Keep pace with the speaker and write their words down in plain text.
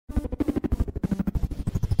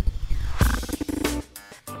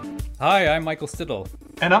Hi, I'm Michael Stiddle,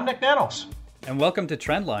 And I'm Nick Nanos. and welcome to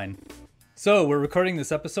Trendline. So, we're recording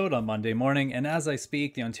this episode on Monday morning, and as I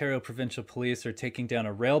speak, the Ontario Provincial Police are taking down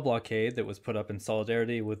a rail blockade that was put up in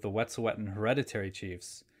solidarity with the Wet'suwet'en Hereditary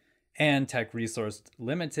Chiefs. And Teck Resource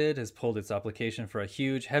Limited has pulled its application for a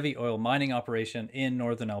huge heavy oil mining operation in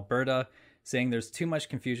northern Alberta, saying there's too much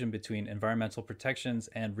confusion between environmental protections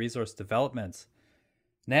and resource development.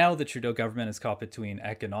 Now, the Trudeau government is caught between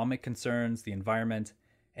economic concerns, the environment,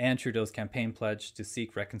 and Trudeau's campaign pledge to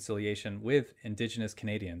seek reconciliation with Indigenous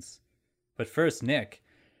Canadians. But first, Nick,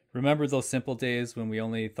 remember those simple days when we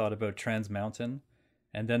only thought about Trans Mountain,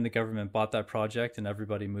 and then the government bought that project and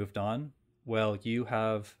everybody moved on? Well, you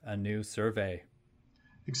have a new survey.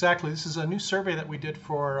 Exactly. This is a new survey that we did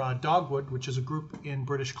for Dogwood, which is a group in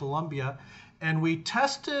British Columbia. And we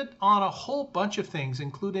tested on a whole bunch of things,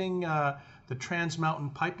 including the Trans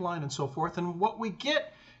Mountain pipeline and so forth. And what we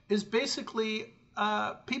get is basically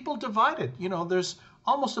people divided. You know, there's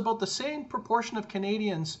almost about the same proportion of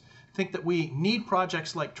Canadians think that we need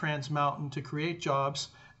projects like Trans Mountain to create jobs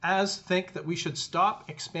as think that we should stop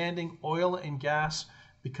expanding oil and gas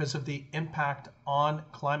because of the impact on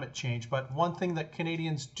climate change. But one thing that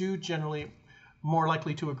Canadians do generally more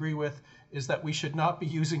likely to agree with is that we should not be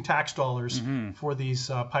using tax dollars for these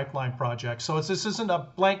pipeline projects. So this isn't a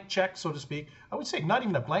blank check, so to speak. I would say not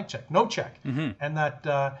even a blank check, no check. And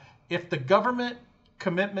that if the government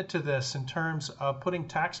commitment to this in terms of putting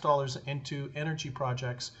tax dollars into energy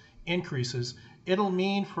projects increases, it'll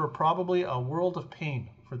mean for probably a world of pain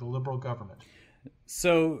for the Liberal government.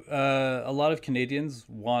 So, a lot of Canadians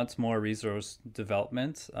want more resource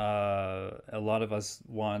development. A lot of us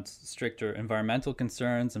want stricter environmental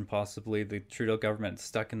concerns, and possibly the Trudeau government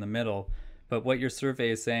stuck in the middle. But what your survey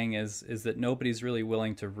is saying is that nobody's really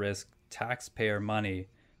willing to risk taxpayer money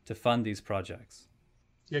to fund these projects.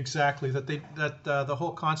 Exactly. That the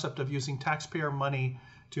whole concept of using taxpayer money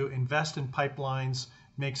to invest in pipelines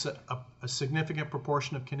makes a significant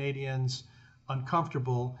proportion of Canadians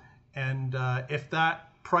uncomfortable. And if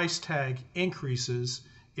that price tag increases,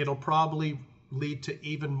 it'll probably lead to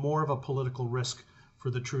even more of a political risk for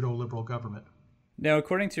the Trudeau Liberal government. Now,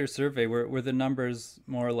 according to your survey, were the numbers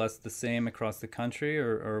more or less the same across the country,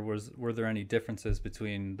 or were there any differences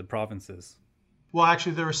between the provinces? Well,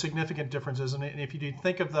 actually, there are significant differences. And if you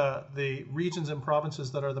think of the regions and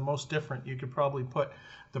provinces that are the most different, you could probably put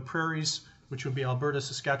the prairies, which would be Alberta,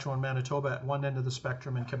 Saskatchewan, Manitoba at one end of the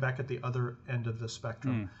spectrum, and Quebec at the other end of the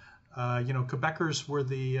spectrum. Quebecers were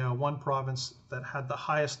the one province that had the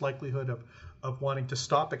highest likelihood of wanting to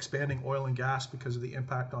stop expanding oil and gas because of the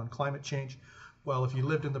impact on climate change. Well, if you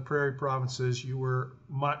lived in the prairie provinces, you were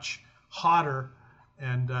much hotter,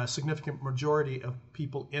 and a significant majority of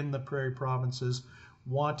people in the prairie provinces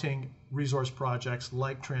wanting resource projects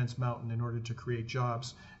like Trans Mountain in order to create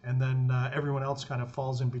jobs. And then everyone else kind of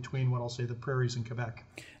falls in between what I'll say the prairies in Quebec.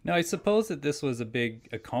 Now, I suppose that this was a big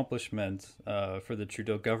accomplishment for the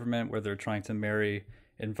Trudeau government, where they're trying to marry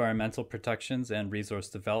environmental protections and resource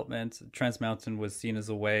development. Trans Mountain was seen as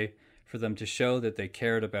a way for them to show that they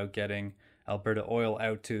cared about getting Alberta oil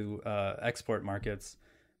out to export markets.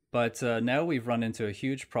 But now we've run into a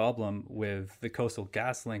huge problem with the Coastal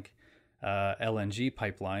GasLink LNG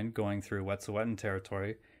pipeline going through Wet'suwet'en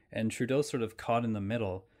territory, and Trudeau's sort of caught in the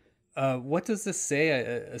middle. What does this say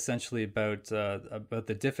essentially about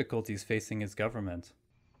the difficulties facing his government?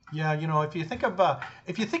 Yeah, you know, if you think of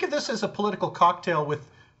this as a political cocktail with,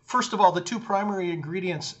 first of all, the two primary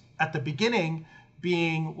ingredients at the beginning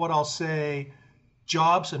being what I'll say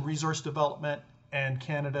jobs and resource development and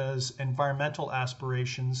Canada's environmental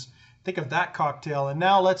aspirations. Think of that cocktail. And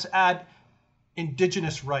now let's add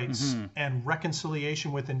Indigenous rights and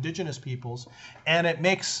reconciliation with Indigenous peoples. And it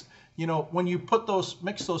makes, you know, when you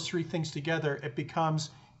mix those three things together, it becomes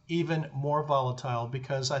even more volatile,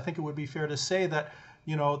 because I think it would be fair to say that,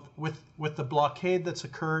 you know, with the blockade that's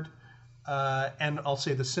occurred, and I'll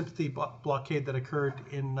say the sympathy blockade that occurred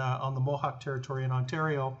on the Mohawk territory in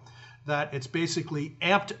Ontario, that it's basically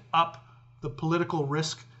amped up the political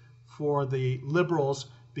risk for the Liberals,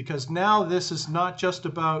 because now this is not just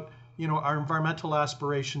about, you know, our environmental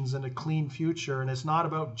aspirations and a clean future, and it's not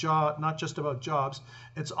just about jobs.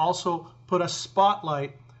 It's also put a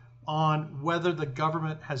spotlight on whether the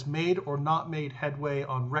government has made or not made headway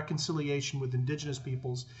on reconciliation with Indigenous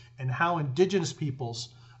peoples and how Indigenous peoples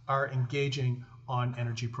are engaging on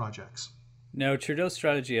energy projects. Now, Trudeau's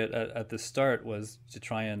strategy at the start was to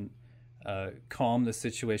try and calm the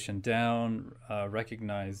situation down,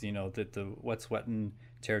 recognize, you know, that the Wet'suwet'en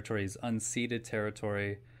territory is unceded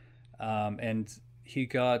territory, and he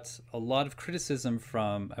got a lot of criticism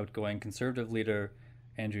from outgoing Conservative leader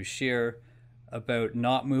Andrew Scheer about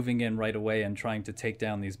not moving in right away and trying to take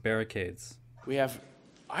down these barricades? We have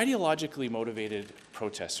ideologically motivated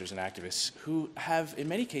protesters and activists who have, in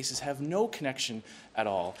many cases, have no connection at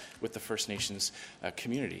all with the First Nations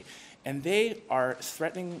community. And they are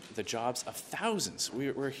threatening the jobs of thousands.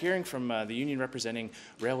 We're hearing from the union representing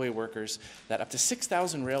railway workers that up to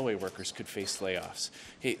 6,000 railway workers could face layoffs.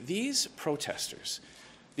 Hey, these protesters,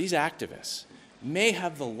 these activists, may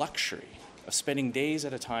have the luxury of spending days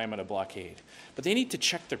at a time on a blockade, but they need to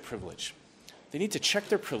check their privilege. They need to check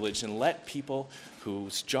their privilege and let people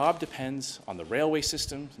whose job depends on the railway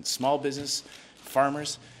system, and small business,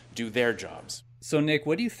 farmers, do their jobs. So, Nick,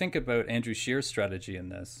 what do you think about Andrew Scheer's strategy in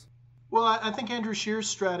this? Well, I think Andrew Scheer's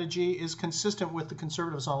strategy is consistent with the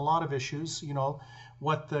Conservatives on a lot of issues. You know,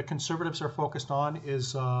 what the Conservatives are focused on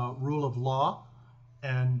is rule of law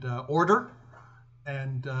and order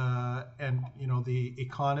and you know, the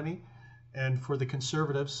economy. And for the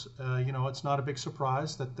Conservatives, you know, it's not a big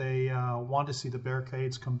surprise that they want to see the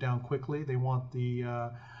barricades come down quickly. They want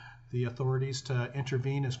the authorities to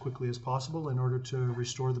intervene as quickly as possible in order to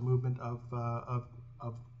restore the movement of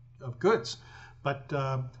goods. But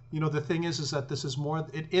you know, the thing is that this is more.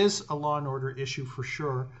 It is a law and order issue for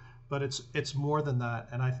sure, but it's more than that.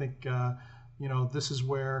 And I think you know, this is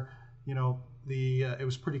where, you know, it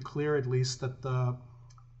was pretty clear, at least, that the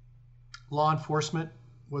law enforcement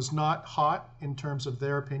was not hot in terms of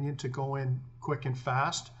their opinion to go in quick and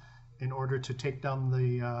fast in order to take down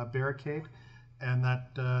the barricade, and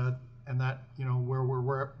that you know, where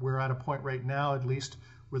we're at a point right now, at least,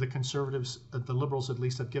 where the Conservatives, the Liberals at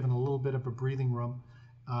least, have given a little bit of a breathing room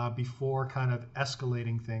before kind of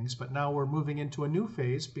escalating things. But now we're moving into a new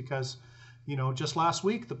phase because, you know, just last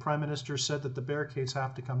week the Prime Minister said that the barricades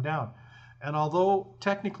have to come down. And although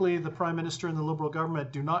technically the Prime Minister and the Liberal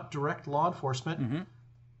government do not direct law enforcement,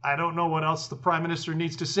 I don't know what else the Prime Minister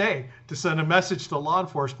needs to say to send a message to law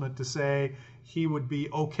enforcement to say he would be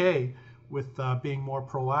okay with being more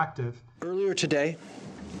proactive. Earlier today,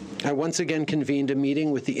 I once again convened a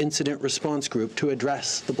meeting with the Incident Response Group to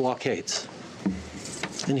address the blockades.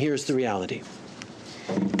 And here's the reality.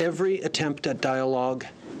 Every attempt at dialogue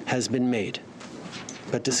has been made,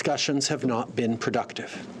 but discussions have not been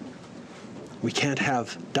productive. We can't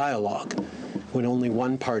have dialogue when only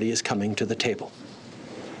one party is coming to the table.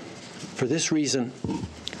 For this reason,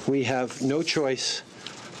 we have no choice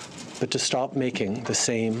but to stop making the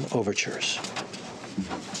same overtures.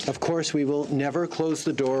 Of course, we will never close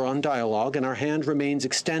the door on dialogue, and our hand remains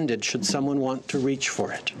extended should someone want to reach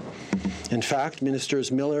for it. In fact,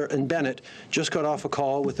 Ministers Miller and Bennett just got off a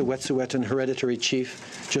call with the Wet'suwet'en Hereditary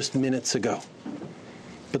Chief just minutes ago.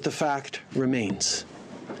 But the fact remains.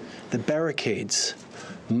 The barricades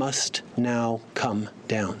must now come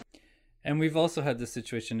down. And we've also had this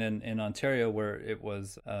situation in Ontario where it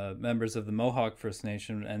was members of the Mohawk First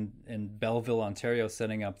Nation and in Belleville, Ontario,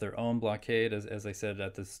 setting up their own blockade, as I said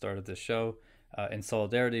at the start of the show, in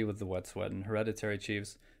solidarity with the Wet'suwet'en Hereditary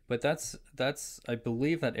Chiefs. But that's I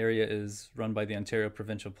believe that area is run by the Ontario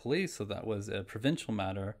Provincial Police, so that was a provincial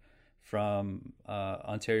matter from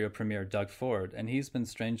Ontario Premier Doug Ford, and he's been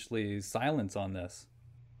strangely silent on this.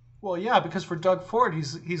 Well, yeah, because for Doug Ford,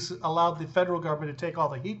 he's allowed the federal government to take all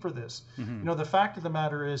the heat for this. You know, the fact of the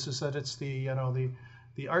matter is that it's the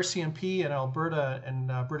RCMP in Alberta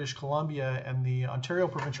and British Columbia and the Ontario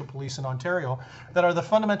Provincial Police in Ontario that are the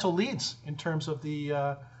fundamental leads in terms of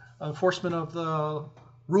the enforcement of the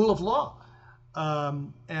rule of law.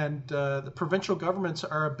 And the provincial governments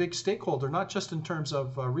are a big stakeholder, not just in terms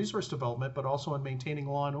of resource development, but also in maintaining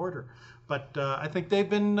law and order. But I think they've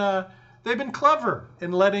been clever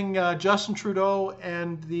in letting Justin Trudeau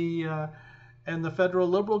and the federal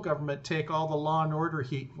Liberal government take all the law and order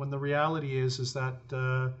heat, when the reality is that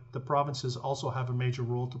the provinces also have a major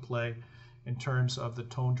role to play in terms of the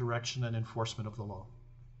tone, direction, and enforcement of the law.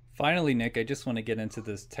 Finally, Nick, I just want to get into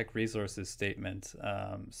this Teck Resources statement.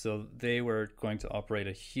 So they were going to operate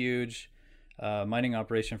a huge mining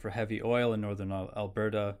operation for heavy oil in northern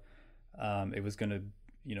Alberta. It was going to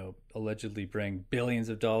allegedly bring billions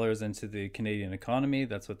of dollars into the Canadian economy.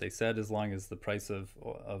 That's what they said, as long as the price of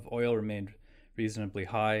oil remained reasonably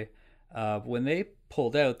high. When they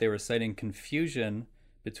pulled out, they were citing confusion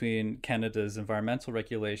between Canada's environmental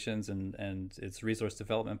regulations and its resource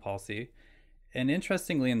development policy. And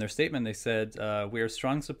interestingly, in their statement, they said, we are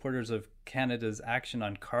strong supporters of Canada's action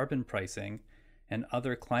on carbon pricing and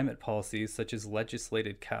other climate policies, such as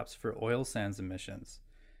legislated caps for oil sands emissions.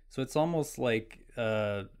 So it's almost like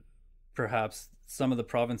perhaps some of the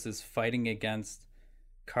provinces fighting against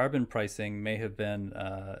carbon pricing may have been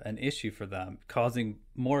an issue for them, causing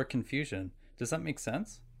more confusion. Does that make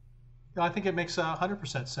sense? I think it makes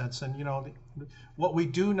 100% sense. And, what we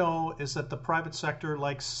do know is that the private sector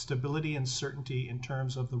likes stability and certainty in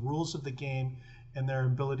terms of the rules of the game and their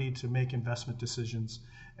ability to make investment decisions.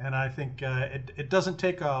 And I think it doesn't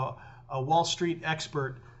take a Wall Street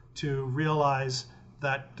expert to realize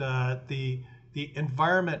that the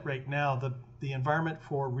environment right now, the environment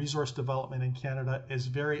for resource development in Canada is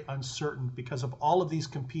very uncertain because of all of these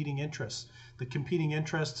competing interests. The competing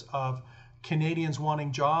interests of Canadians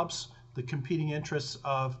wanting jobs, the competing interests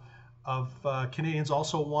of Canadians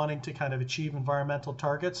also wanting to kind of achieve environmental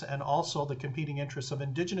targets, and also the competing interests of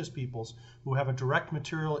Indigenous peoples who have a direct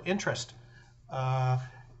material interest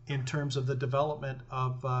in terms of the development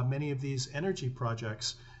of many of these energy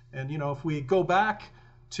projects. And if we go back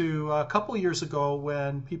to a couple of years ago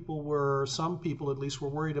when some people at least were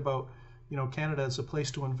worried about Canada as a place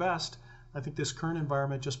to invest, I think this current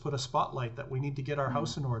environment just put a spotlight that we need to get our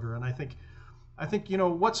house in order. And I think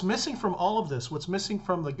what's missing from all of this, what's missing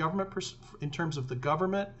from the government in terms of the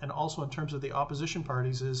government and also in terms of the opposition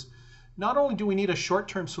parties is not only do we need a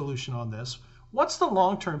short-term solution on this, what's the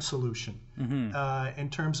long-term solution in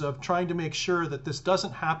terms of trying to make sure that this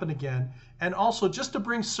doesn't happen again, and also just to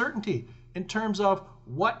bring certainty in terms of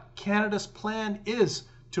what Canada's plan is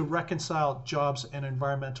to reconcile jobs and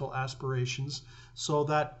environmental aspirations, so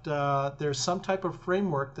that there's some type of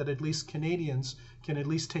framework that at least Canadians can at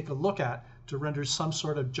least take a look at to render some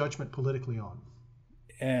sort of judgment politically on.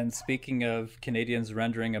 And speaking of Canadians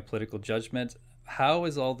rendering a political judgment, how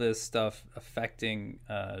is all this stuff affecting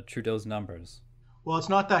Trudeau's numbers? Well, it's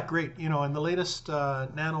not that great. In the latest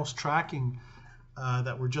Nanos tracking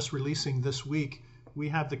that we're just releasing this week, we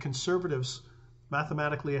have the Conservatives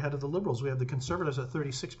mathematically ahead of the Liberals. We have the Conservatives at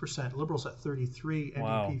 36%, Liberals at 33%,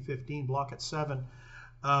 NDP 15%, Bloc at 7%.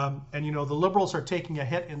 And the Liberals are taking a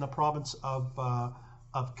hit in the province of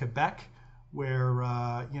Quebec, where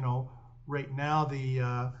right now the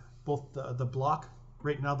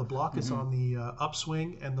Bloc is on the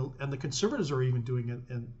upswing, and the Conservatives are even doing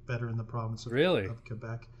it better in the province of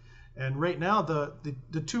Quebec. And right now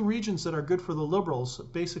the two regions that are good for the Liberals,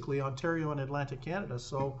 basically Ontario and Atlantic Canada.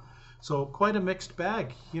 So quite a mixed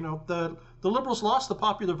bag. The Liberals lost the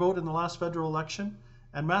popular vote in the last federal election,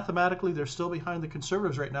 and mathematically they're still behind the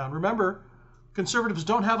Conservatives right now. And remember, Conservatives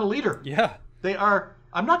don't have a leader. Yeah. They are,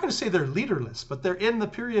 I'm not going to say they're leaderless, but they're in the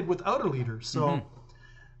period without a leader. So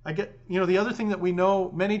I get, the other thing that we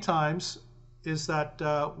know many times is that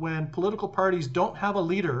when political parties don't have a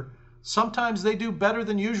leader, sometimes they do better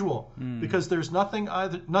than usual because there's nothing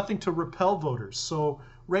to repel voters. So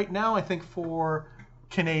right now, I think for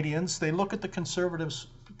Canadians, they look at the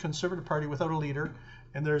Conservative Party without a leader,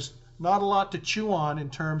 and there's not a lot to chew on in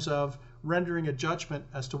terms of rendering a judgment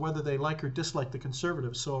as to whether they like or dislike the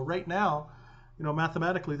Conservatives. So right now,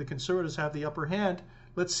 mathematically, the Conservatives have the upper hand.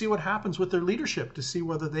 Let's see what happens with their leadership to see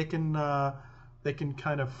whether they can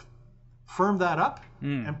kind of firm that up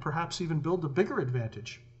and perhaps even build a bigger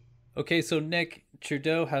advantage. Okay, so Nick,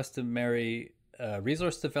 Trudeau has to marry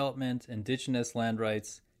resource development, Indigenous land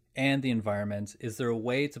rights, and the environment. Is there a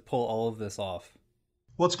way to pull all of this off?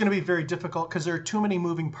 Well, it's going to be very difficult because there are too many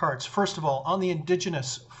moving parts. First of all, on the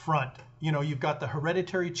Indigenous front, you've got the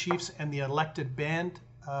hereditary chiefs and the elected band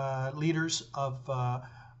leaders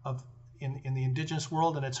in the Indigenous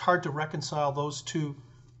world, and it's hard to reconcile those two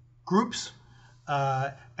groups.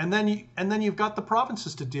 And then you've got the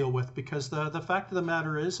provinces to deal with, because the fact of the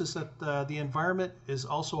matter is that the environment is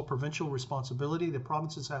also a provincial responsibility. The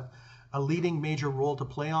provinces have a leading major role to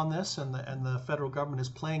play on this, and the federal government is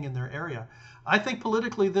playing in their area. I think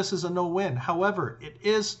politically this is a no-win. However, it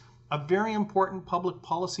is a very important public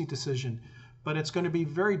policy decision, but it's going to be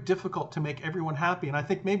very difficult to make everyone happy. And I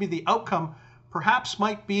think maybe the outcome perhaps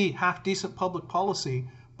might be half-decent public policy,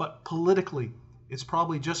 but politically it's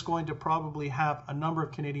probably just going to have a number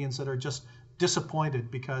of Canadians that are just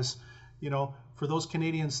disappointed because, for those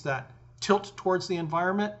Canadians that tilt towards the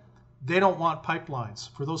environment, they don't want pipelines.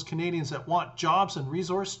 For those Canadians that want jobs and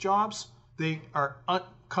resource jobs, they are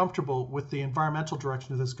uncomfortable with the environmental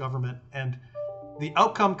direction of this government. And the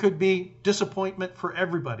outcome could be disappointment for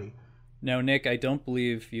everybody. Now, Nick, I don't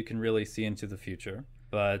believe you can really see into the future,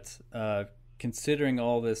 but considering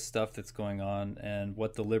all this stuff that's going on and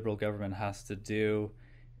what the Liberal government has to do,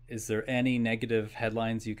 is there any negative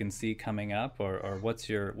headlines you can see coming up, or what's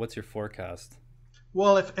your forecast?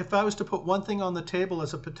 Well, if I was to put one thing on the table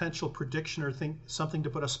as a potential prediction or something to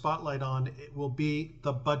put a spotlight on, it will be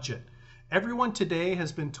the budget. Everyone today has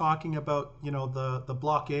been talking about, the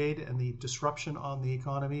blockade and the disruption on the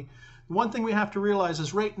economy. One thing we have to realize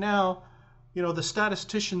is right now, the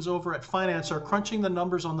statisticians over at Finance are crunching the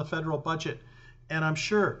numbers on the federal budget. And I'm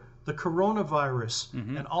sure the coronavirus,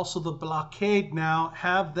 and also the blockade now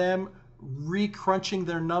have them re-crunching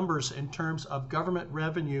their numbers in terms of government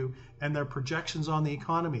revenue and their projections on the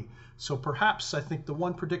economy. So perhaps I think the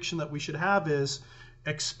one prediction that we should have is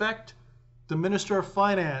expect the Minister of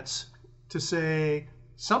Finance to say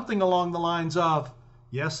something along the lines of,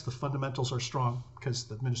 yes, the fundamentals are strong, because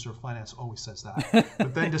the Minister of Finance always says that.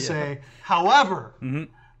 But then to say, however,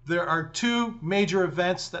 there are two major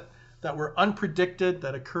events that were unpredicted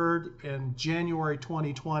that occurred in January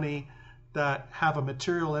 2020 that have a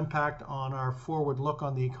material impact on our forward look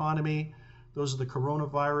on the economy. Those are the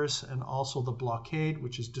coronavirus and also the blockade,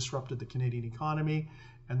 which has disrupted the Canadian economy.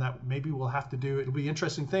 And that maybe we'll have to do, it'll be an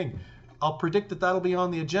interesting thing. I'll predict that that'll be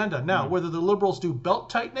on the agenda. Now, whether the Liberals do belt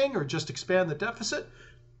tightening or just expand the deficit,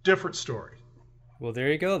 different story. Well, there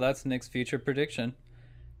you go. That's Nick's future prediction.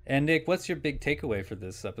 And Nick, what's your big takeaway for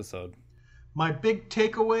this episode? My big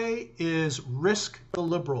takeaway is risk the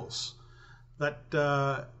Liberals.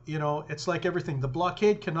 That, it's like everything. The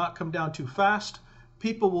blockade cannot come down too fast.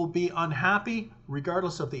 People will be unhappy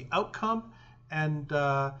regardless of the outcome. And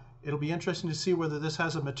it'll be interesting to see whether this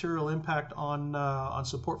has a material impact on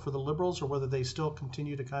support for the Liberals or whether they still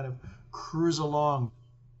continue to kind of cruise along.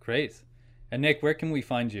 Great. And Nick, where can we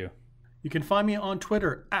find you? You can find me on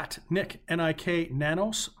Twitter at Nick, N-I-K,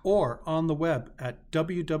 Nanos, or on the web at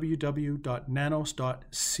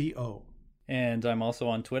www.nanos.co. And I'm also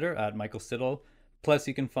on Twitter at Michael Stittle. Plus,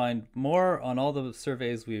 you can find more on all the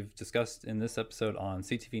surveys we've discussed in this episode on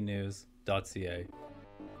ctvnews.ca.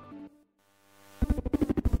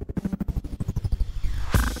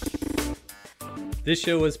 This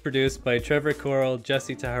show was produced by Trevor Coral,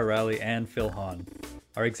 Jesse Taharali, and Phil Hahn.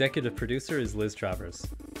 Our executive producer is Liz Travers.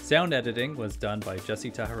 Sound editing was done by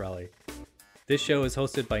Jesse Taharali. This show is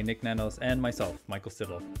hosted by Nick Nanos and myself, Michael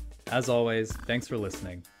Stittle. As always, thanks for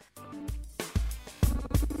listening.